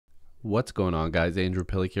What's going on, guys? Andrew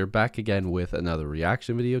Piluk here, back again with another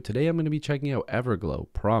reaction video. Today I'm going to be checking out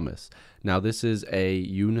Everglow, Promise. Now this is a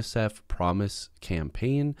UNICEF Promise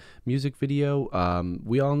campaign music video.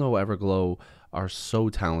 We all know Everglow are so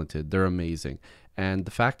talented. They're amazing. And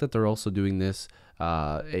the fact that they're also doing this,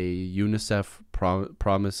 a UNICEF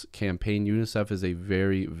Promise campaign. UNICEF is a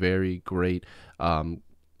very, very great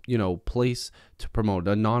place to promote,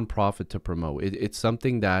 a non-profit to promote. It's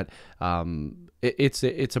something that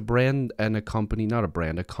it's a brand and a company, not a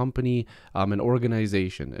brand, a company, an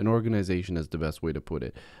organization. An organization is the best way to put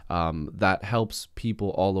it, that helps people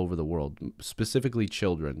all over the world, specifically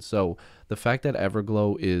children. So the fact that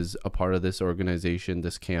Everglow is a part of this organization,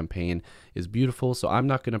 this campaign, is beautiful. So I'm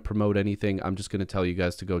not going to promote anything. I'm just going to tell you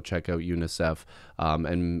guys to go check out UNICEF,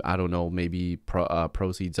 and I don't know, maybe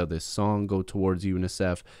proceeds of this song go towards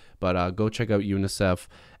UNICEF, but go check out UNICEF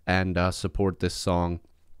and support this song,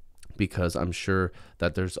 because I'm sure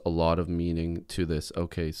that there's a lot of meaning to this.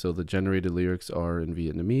 Okay, so the generated lyrics are in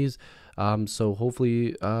Vietnamese. So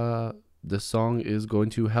hopefully this song is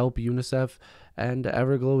going to help UNICEF, and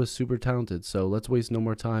Everglow is super talented. So let's waste no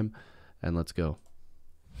more time and let's go.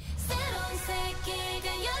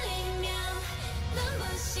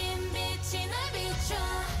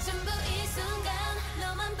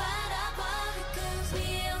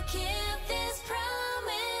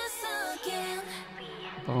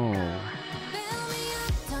 Oh.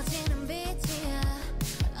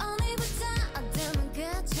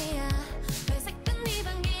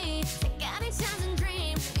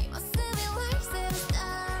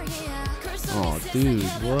 Oh, dude,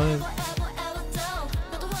 what?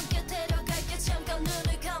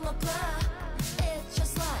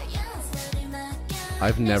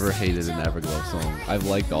 I've never hated an Everglow song. I've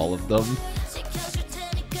liked all of them.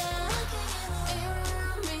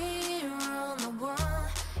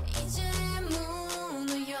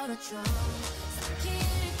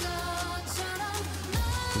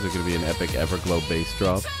 Is it going to be an epic Everglow bass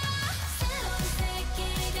drop?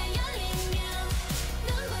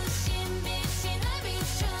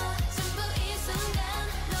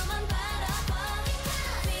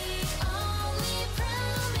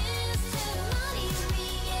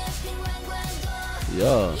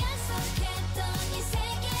 Yeah.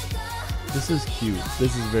 This is cute.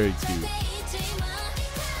 This is very cute.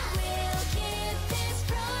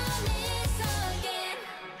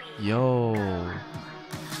 Yo.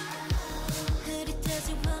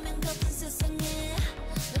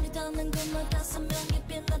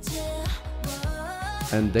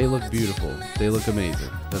 And they look beautiful. They look amazing.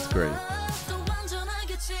 That's great.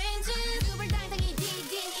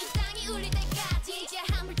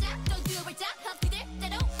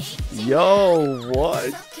 Yo,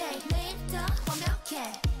 what?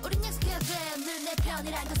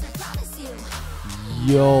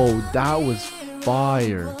 Yo, that was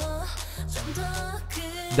fire.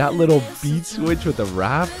 That little beat switch with the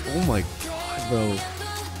rap. Oh my god, bro.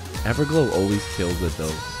 Everglow always kills it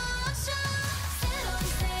though.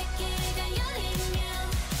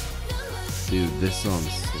 Dude, this song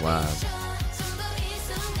slaps.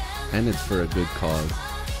 And it's for a good cause.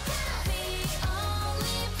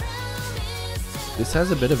 This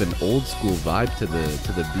has a bit of an old school vibe to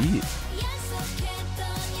the beat.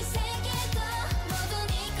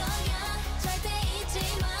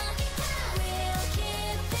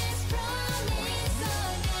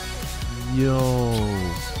 Yo,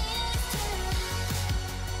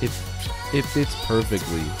 it fits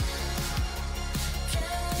perfectly.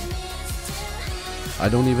 I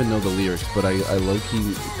don't even know the lyrics, but I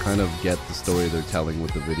low-key kind of get the story they're telling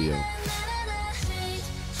with the video.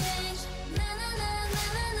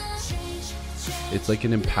 It's like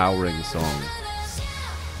an empowering song.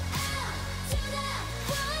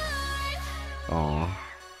 Aww.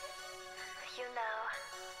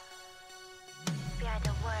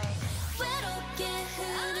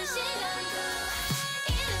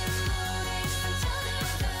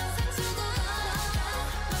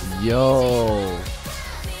 Yo.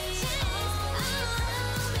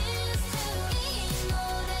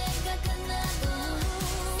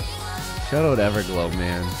 Shout out Everglow,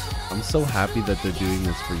 man. I'm so happy that they're doing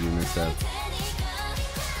this for UNICEF.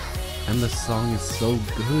 And the song is so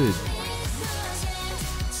good.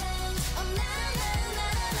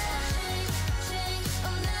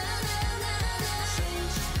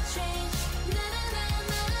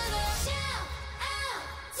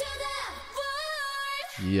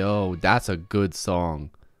 Yo, that's a good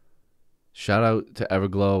song. Shout out to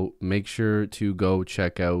Everglow. Make sure to go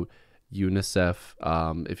check out UNICEF.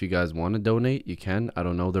 If you guys want to donate, you can. I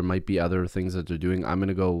don't know, there might be other things that they're doing. I'm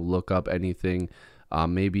gonna go look up anything.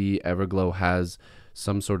 Maybe Everglow has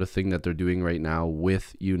some sort of thing that they're doing right now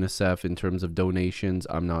with UNICEF in terms of donations.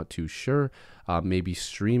 I'm not too sure. Maybe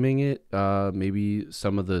streaming it. Maybe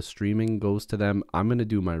some of the streaming goes to them. I'm going to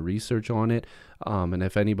do my research on it. And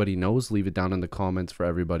if anybody knows, leave it down in the comments for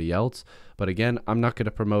everybody else. But again, I'm not going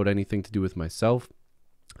to promote anything to do with myself.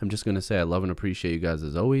 I'm just going to say I love and appreciate you guys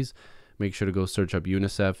as always. Make sure to go search up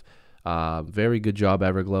UNICEF. Very good job,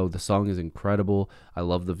 Everglow. The song is incredible. I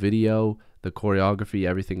love the video, the choreography,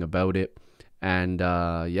 everything about it. And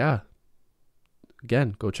yeah,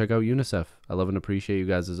 again, go check out UNICEF. I love and appreciate you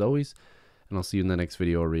guys as always. And I'll see you in the next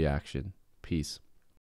video or reaction. Peace.